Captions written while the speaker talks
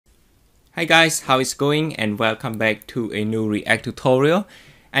Hi guys, how is going and welcome back to a new React tutorial.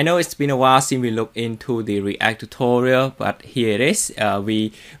 I know it's been a while since we looked into the React tutorial, but here it is.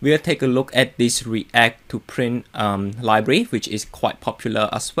 We will take a look at this React to print library, which is quite popular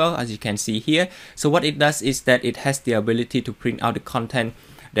as well, as you can see here. So what it does is that it has the ability to print out the content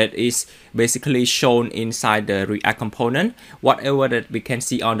that is basically shown inside the React component. Whatever that we can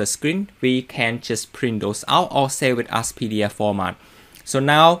see on the screen, we can just print those out or save it as PDF format. So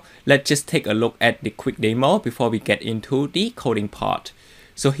now let's just take a look at the quick demo before we get into the coding part.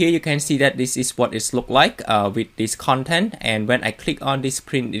 So here you can see that this is what it looks like with this content, and when I click on this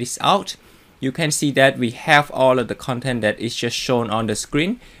print this out, you can see that we have all of the content that is just shown on the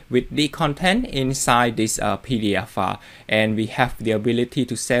screen with the content inside this PDF file, and we have the ability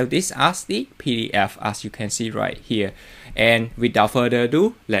to save this as the PDF, as you can see right here. And without further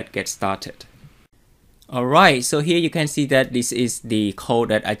ado, let's get started. Alright, so here you can see that this is the code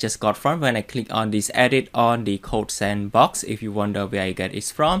that I just got from when I click on this edit on the code sandbox, if you wonder where I get it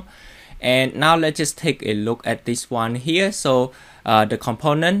from. And now let's just take a look at this one here. So the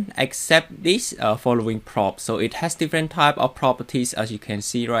component accept this following prop. So it has different type of properties, as you can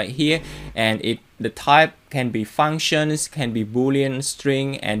see right here, and the type can be functions, can be boolean,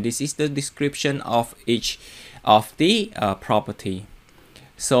 string, and this is the description of each of the property.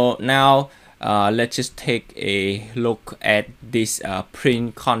 So now let's just take a look at this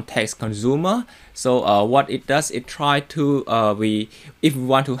print context consumer. So what it does, it try to if we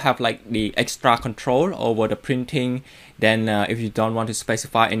want to have like the extra control over the printing, then if you don't want to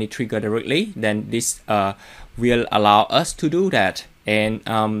specify any trigger directly, then this will allow us to do that.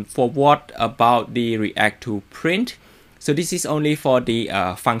 And for what about the React to print? So this is only for the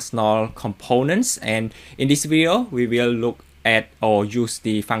functional components, and in this video we will look at or use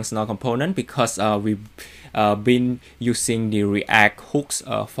the functional component because we've been using the React hooks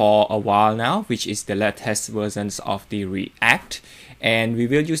for a while now, which is the latest versions of the React, and we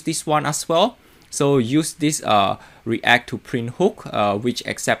will use this one as well. So use this React to print hook which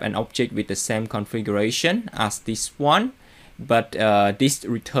accept an object with the same configuration as this one, but this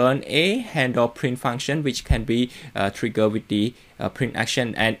return a handle print function which can be triggered with the print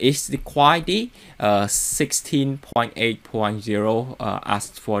action, and it's required the 16.8.0 as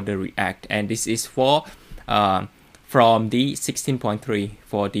for the React, and this is for from the 16.3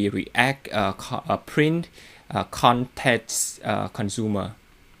 for the React print context consumer.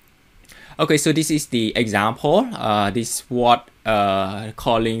 Okay, so this is the example. This is what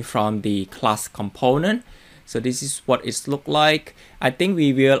calling from the class component. So this is what it looks like. I think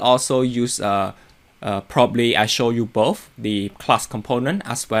we will also use probably I show you both the class component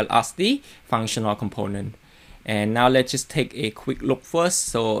as well as the functional component. And now let's just take a quick look first.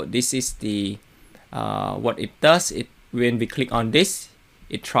 So this is the what it does. When we click on this,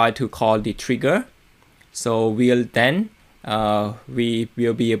 it try to call the trigger. So we'll then we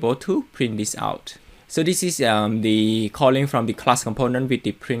will be able to print this out. So this is the calling from the class component with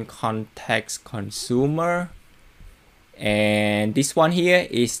the print context consumer. And this one here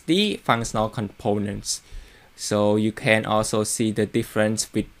is the functional components. So you can also see the difference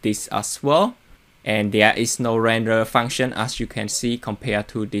with this as well. And there is no render function, as you can see, compared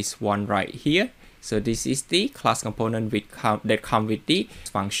to this one right here. So this is the class component that come with the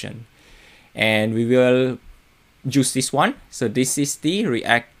function. And we will use this one. So this is the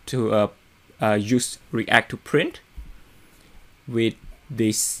React to use React to print with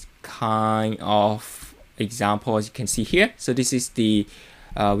this kind of example, as you can see here. So this is the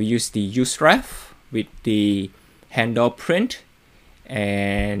we use the useref with the handle print,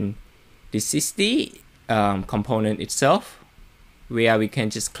 and this is the component itself, where we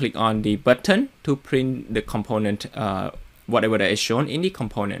can just click on the button to print the component, whatever that is shown in the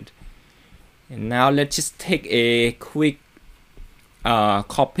component. And now let's just take a quick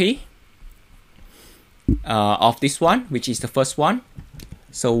copy of this one, which is the first one.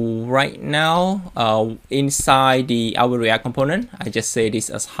 So right now inside our React component, I just say this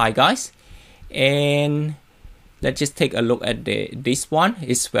as hi guys, and let's just take a look at this one.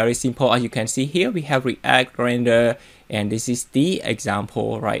 It's very simple. As you can see here, we have React render, and this is the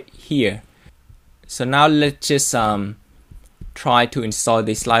example right here. So now let's just try to install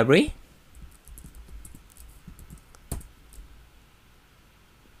this library.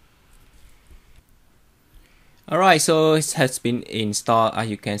 Alright, so it has been installed, as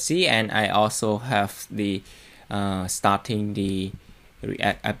you can see, and I also have the starting the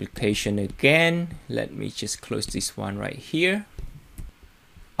React application again. Let me just close this one right here.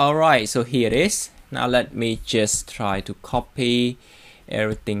 Alright, so here it is. Now let me just try to copy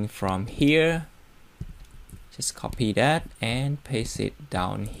everything from here. Just copy that and paste it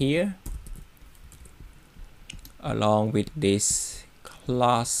down here. along with this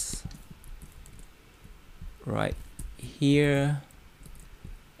class right here,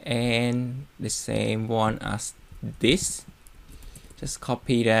 and the same one as this. Just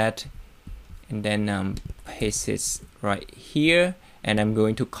copy that and then paste it right here, and I'm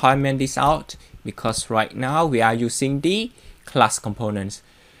going to comment this out because right now we are using the class components.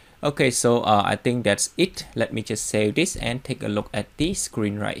 Okay, so I think that's it. Let me just save this and take a look at the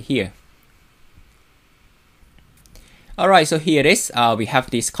screen right here. Alright, so here it is. We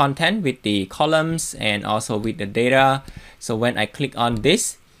have this content with the columns and also with the data. So when I click on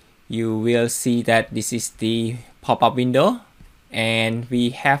this, you will see that this is the pop-up window, and we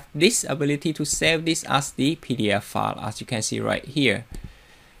have this ability to save this as the PDF file, as you can see right here.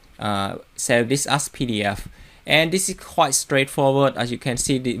 Save this as PDF, and this is quite straightforward, as you can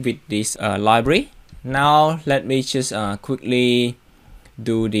see with this library. Now let me just quickly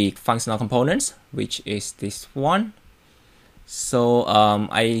do the functional components, which is this one. So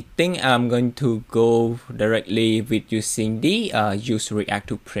I think I'm going to go directly with using the use React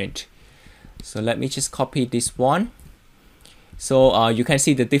to print. So let me just copy this one. So you can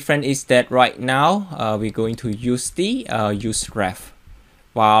see the difference is that right now we're going to use the use ref,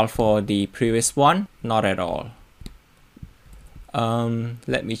 while for the previous one, not at all.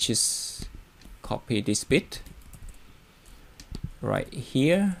 Let me just copy this bit right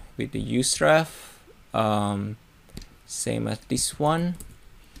here with the use ref. Same as this one.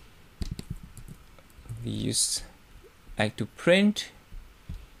 We use like to print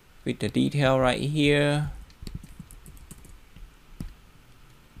with the detail right here.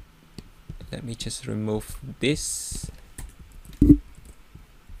 Let me just remove this,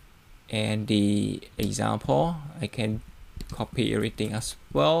 and the example I can copy everything as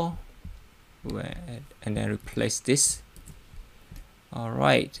well and then replace this.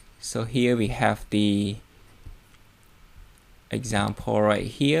 Alright, so here we have the example right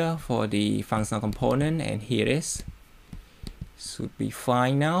here for the functional component, and here it is. Should be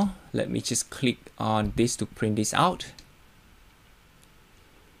fine now. Let me just click on this to print this out.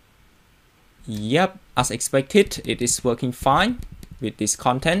 Yep, as expected, it is working fine with this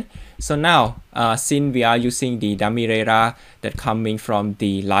content. So now since we are using the dummy data that coming from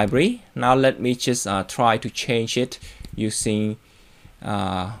the library, now let me just try to change it using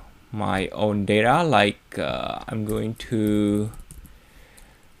my own data. Like I'm going to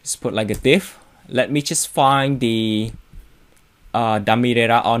just put like a div. Let me just find the dummy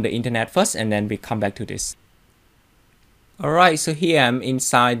data on the internet first, and then we come back to this. Alright, so here I'm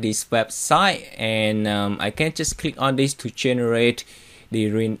inside this website, and I can just click on this to generate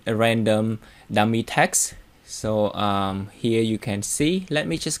the random dummy text. So here you can see, let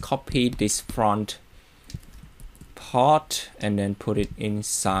me just copy this front part and then put it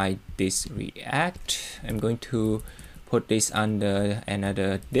inside this React. I'm going to put this under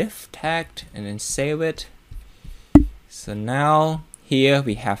another div tag and then save it. So now here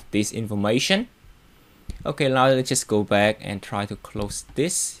we have this information. Okay, now let's just go back and try to close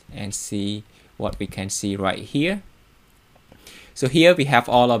this and see what we can see right here. So here we have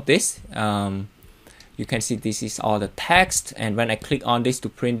all of this. You can see this is all the text, and when I click on this to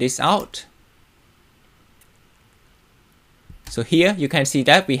print this out, so here you can see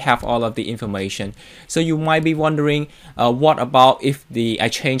that we have all of the information. So you might be wondering, what about if I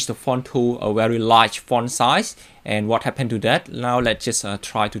change the font to a very large font size, and what happened to that? Now let's just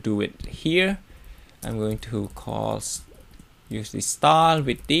try to do it here. I'm going to use this style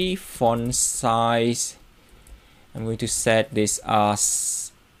with the font size. I'm going to set this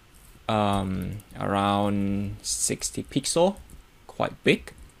as around 60 pixel, quite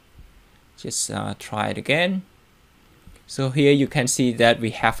big. Just try it again. So here you can see that we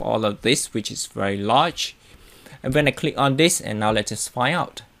have all of this, which is very large. And when I click on this, and now let's just find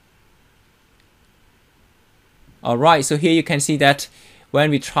out. Alright, so here you can see that when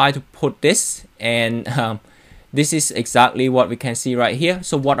we try to put this, and this is exactly what we can see right here.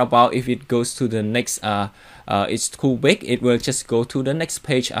 So what about if it goes to the next, it's too big, it will just go to the next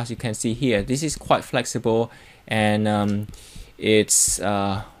page, as you can see here. This is quite flexible, and it's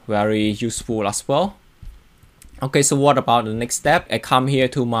very useful as well. Okay, so what about the next step? I come here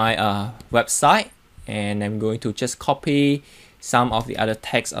to my website, and I'm going to just copy some of the other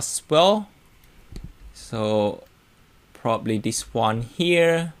text as well. So probably this one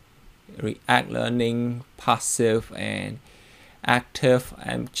here, React Learning, passive and active.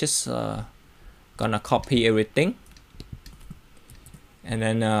 I'm just gonna copy everything and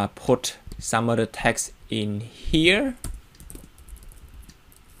then put some other text in here.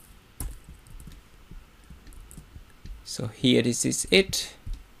 So here this is it,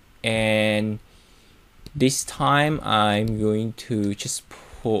 and This time I'm going to just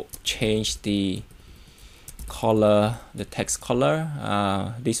change the color, the text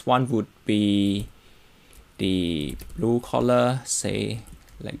color. This one would be the blue color, say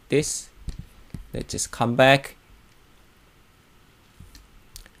like this. Let's just come back.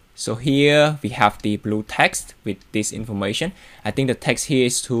 So here we have the blue text with this information. I think the text here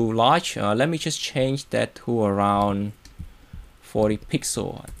is too large. Let me just change that to around 40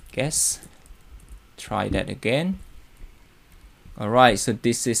 pixel, I guess. Try that again. Alright, so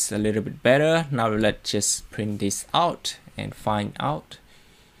this is a little bit better. Now let's just print this out and find out.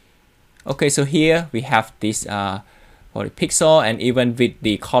 Okay, so here we have this 40 pixel, and even with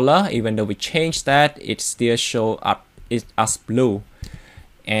the color, even though we change that, it still show up as blue.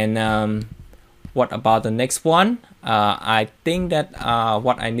 And what about the next one? I think that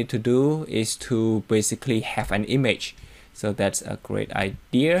what I need to do is to basically have an image. So that's a great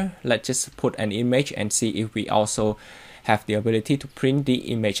idea. Let's just put an image and see if we also have the ability to print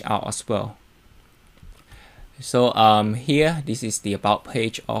the image out as well. So here, this is the about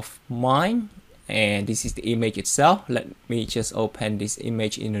page of mine, and this is the image itself. Let me just open this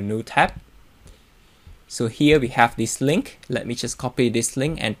image in a new tab. So here we have this link. Let me just copy this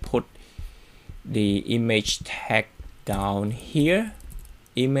link and put the image tag down here.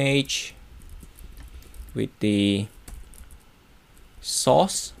 Image with the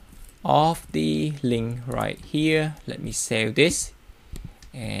source of the link right here. Let me save this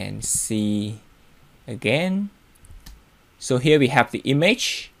and see again. So here we have the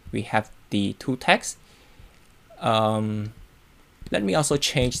image, we have the two text. Let me also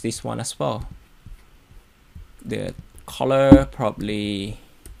change this one as well. The color probably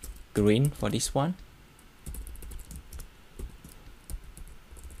green for this one.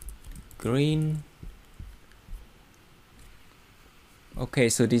 Green. Okay,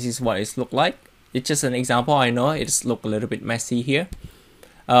 so this is what it looks like. It's just an example. I know it's look a little bit messy here.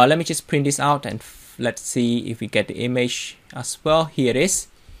 Let me just print this out and let's see if we get the image as well. Here it is.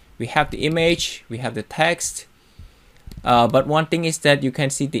 We have the image, we have the text. But one thing is that you can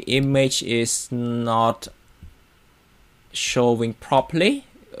see the image is not showing properly.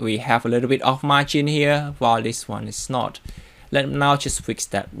 We have a little bit of margin here while this one is not. Let me now just fix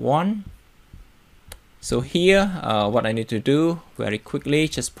that one. So here what I need to do very quickly,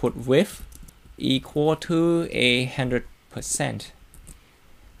 just put width equal to 100%.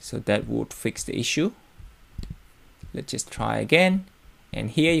 So that would fix the issue. Let's just try again,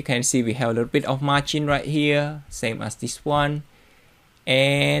 and here you can see we have a little bit of margin right here, same as this one.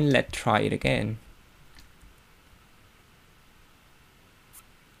 And let's try it again.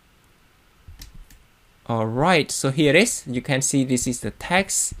 Alright, so here it is. You can see this is the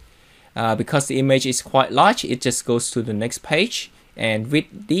text. Because the image is quite large, it just goes to the next page, and with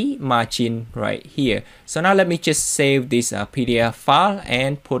the margin right here. So now let me just save this PDF file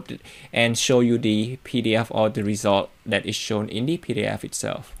and put it and show you the PDF or the result that is shown in the PDF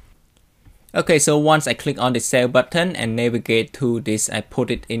itself. Okay, so once I click on the save button and navigate to this, I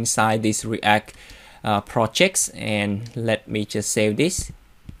put it inside this React projects, and let me just save this.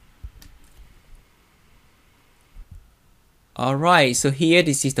 Alright, so here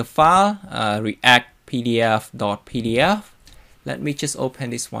this is the file, react pdf.pdf. Let me just open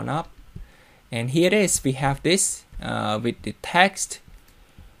this one up, and here it is. We have this with the text,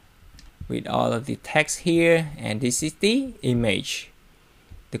 with all of the text here, and this is the image.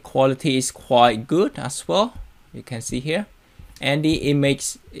 The quality is quite good as well, you can see here. And the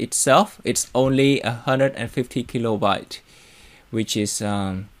image itself, it's only 150 kilobyte, which is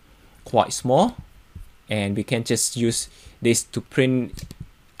quite small, and we can just use this to print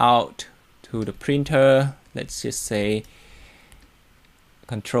out to the printer. Let's just say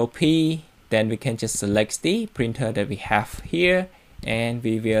Control P, then we can just select the printer that we have here, and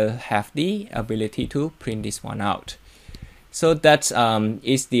we will have the ability to print this one out. So that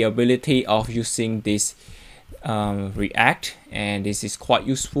is the ability of using this React, and this is quite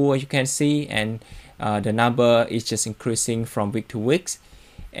useful, as you can see, and the number is just increasing from week to week.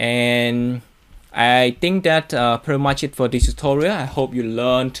 And I think that pretty much it for this tutorial. I hope you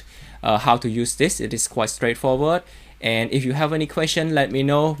learned how to use this. It is quite straightforward, and if you have any question, let me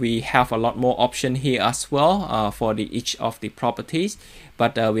know. We have a lot more option here as well for each of the properties,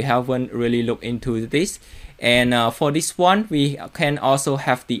 but we haven't really looked into this. And for this one, we can also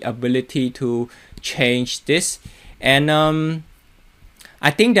have the ability to change this. And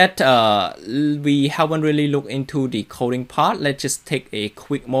I think that we haven't really looked into the coding part. Let's just take a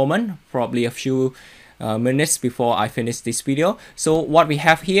quick moment, probably a few minutes before I finish this video. So what we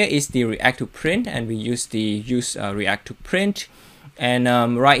have here is the React to print, and we use React to print. And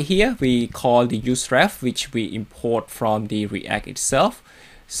right here we call the useRef, which we import from the React itself.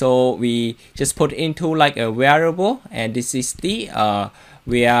 So we just put into like a variable, and this is the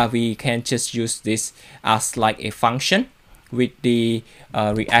where we can just use this as like a function with the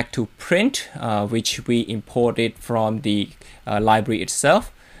React to print, which we imported from the library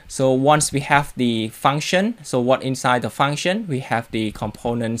itself. So once we have the function, so what inside the function, we have the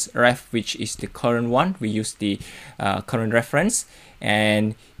components ref, which is the current one. We use the current reference,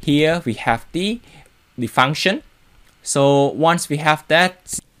 and here we have the function. So once we have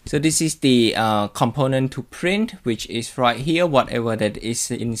that, so this is the component to print, which is right here, whatever that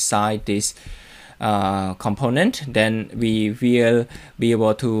is inside this component, then we will be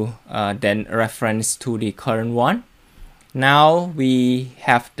able to then reference to the current one. Now we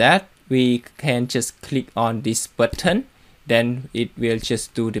have that, we can just click on this button, then it will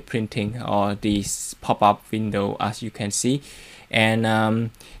just do the printing or this pop-up window, as you can see.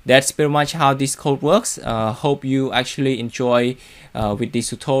 And that's pretty much how this code works. Hope you actually enjoy with this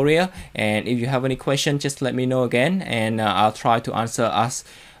tutorial, and if you have any question, just let me know again, and I'll try to answer as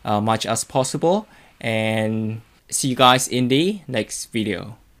much as possible. And see you guys in the next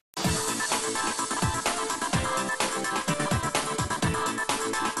video.